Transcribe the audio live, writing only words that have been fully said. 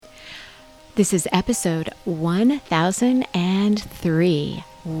This is episode 1003.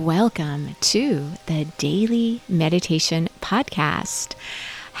 Welcome to the Daily Meditation Podcast.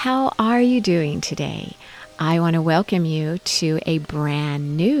 How are you doing today? I want to welcome you to a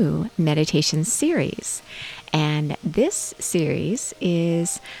brand new meditation series. And this series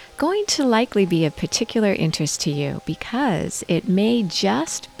is going to likely be of particular interest to you because it may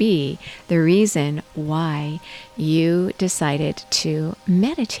just be the reason why you decided to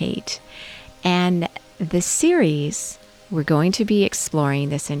meditate. And the series we're going to be exploring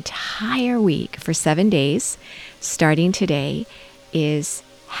this entire week for 7 days, starting today, is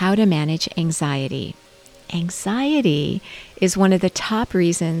how to manage anxiety. Anxiety is one of the top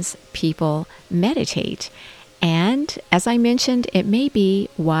reasons people meditate. And as I mentioned, it may be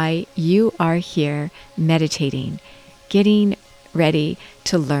why you are here meditating, getting ready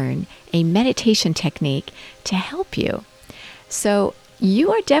to learn a meditation technique to help you. So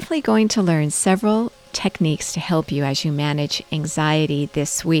you are definitely going to learn several techniques to help you as you manage anxiety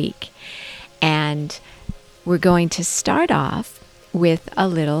this week. And we're going to start off with a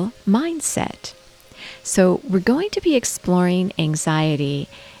little mindset. So we're going to be exploring anxiety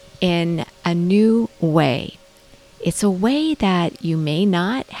in a new way. It's a way that you may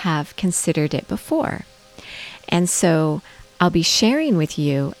not have considered it before. And so I'll be sharing with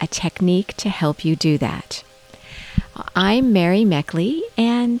you a technique to help you do that. I'm Mary Meckley,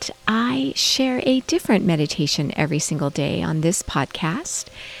 and I share a different meditation every single day on this podcast.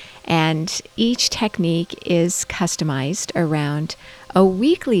 And each technique is customized around a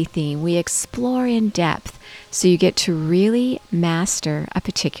weekly theme we explore in depth so you get to really master a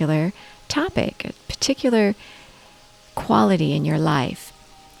particular topic, a particular quality in your life.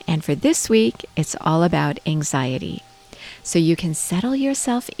 And for this week, it's all about anxiety. So you can settle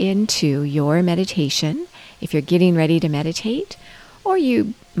yourself into your meditation if you're getting ready to meditate, or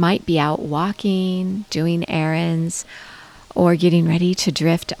you might be out walking, doing errands, or getting ready to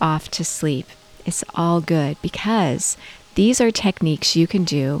drift off to sleep. It's all good because these are techniques you can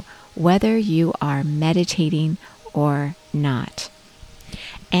do whether you are meditating or not.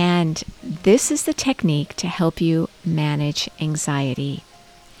 And this is the technique to help you manage anxiety.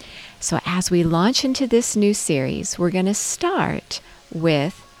 So as we launch into this new series, we're going to start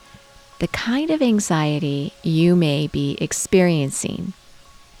with the kind of anxiety you may be experiencing.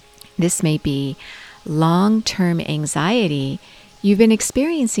 This may be long-term anxiety you've been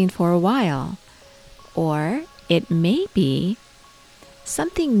experiencing for a while, or it may be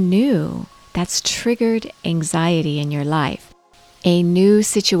something new that's triggered anxiety in your life. A new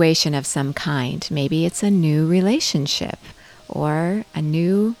situation of some kind. Maybe it's a new relationship or a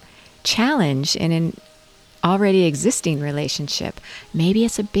new challenge in an already existing relationship. Maybe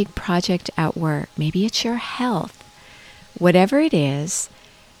it's a big project at work. Maybe it's your health. Whatever it is,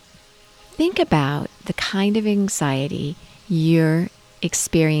 think about the kind of anxiety you're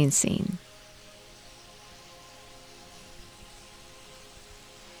experiencing.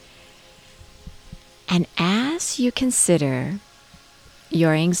 And as you consider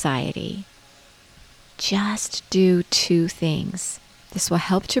your anxiety, just do two things. This will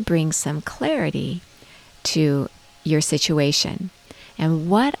help to bring some clarity to your situation. And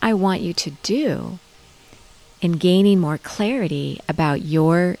what I want you to do in gaining more clarity about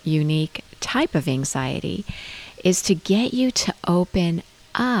your unique type of anxiety is to get you to open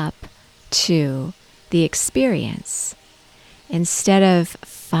up to the experience. Instead of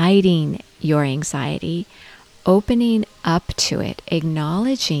fighting your anxiety, opening up to it,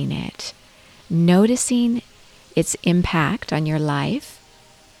 acknowledging it, noticing its impact on your life,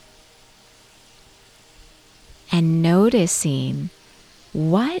 and noticing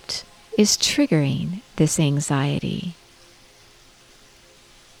what is triggering this anxiety.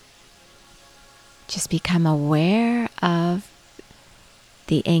 Just become aware of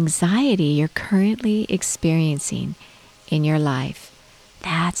the anxiety you're currently experiencing in your life.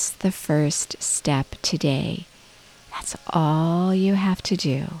 That's the first step today. That's all you have to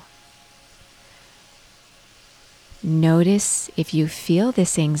do. Notice if you feel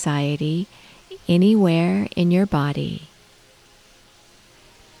this anxiety anywhere in your body.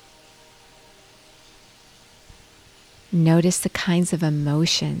 Notice the kinds of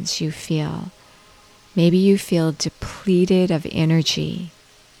emotions you feel. Maybe you feel depleted of energy.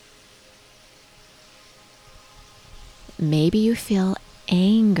 Maybe you feel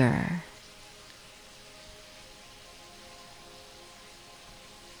anger.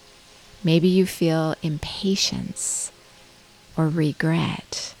 Maybe you feel impatience or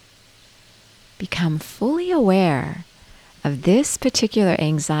regret. Become fully aware of this particular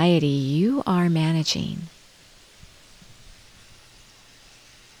anxiety you are managing.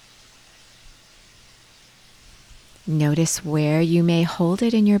 Notice where you may hold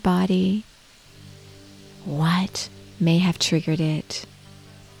it in your body. What may have triggered it?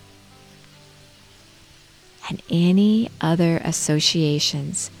 And any other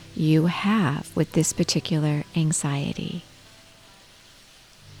associations you have with this particular anxiety.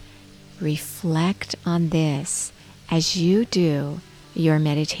 Reflect on this as you do your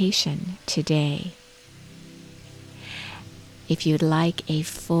meditation today. If you'd like a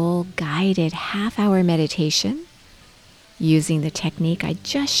full guided half-hour meditation using the technique I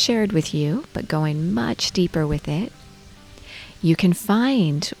just shared with you, but going much deeper with it, you can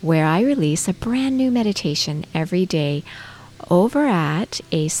find where I release a brand new meditation every day over at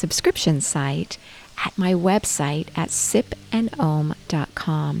a subscription site at my website at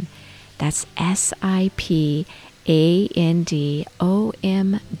sipandom.com. That's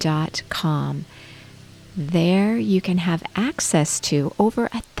SIPANDOM.com. There you can have access to over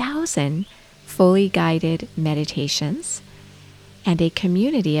 1,000 fully guided meditations and a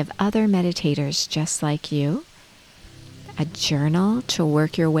community of other meditators just like you, a journal to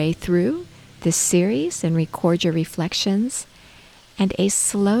work your way through this series and record your reflections, and a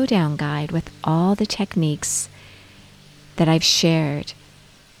slow down guide with all the techniques that I've shared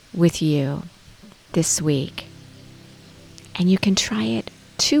with you this week. And you can try it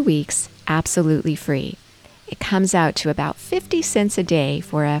 2 weeks absolutely free. It comes out to about 50 cents a day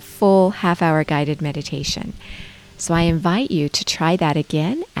for a full half-hour guided meditation. So I invite you to try that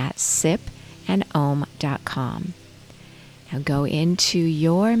again at sipandom.com. Now go into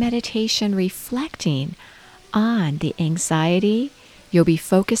your meditation reflecting on the anxiety you'll be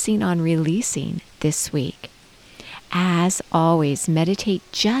focusing on releasing this week. As always, meditate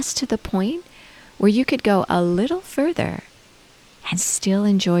just to the point where you could go a little further and still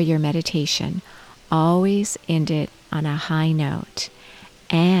enjoy your meditation. Always end it on a high note.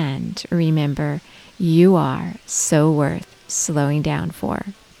 And remember, you are so worth slowing down for.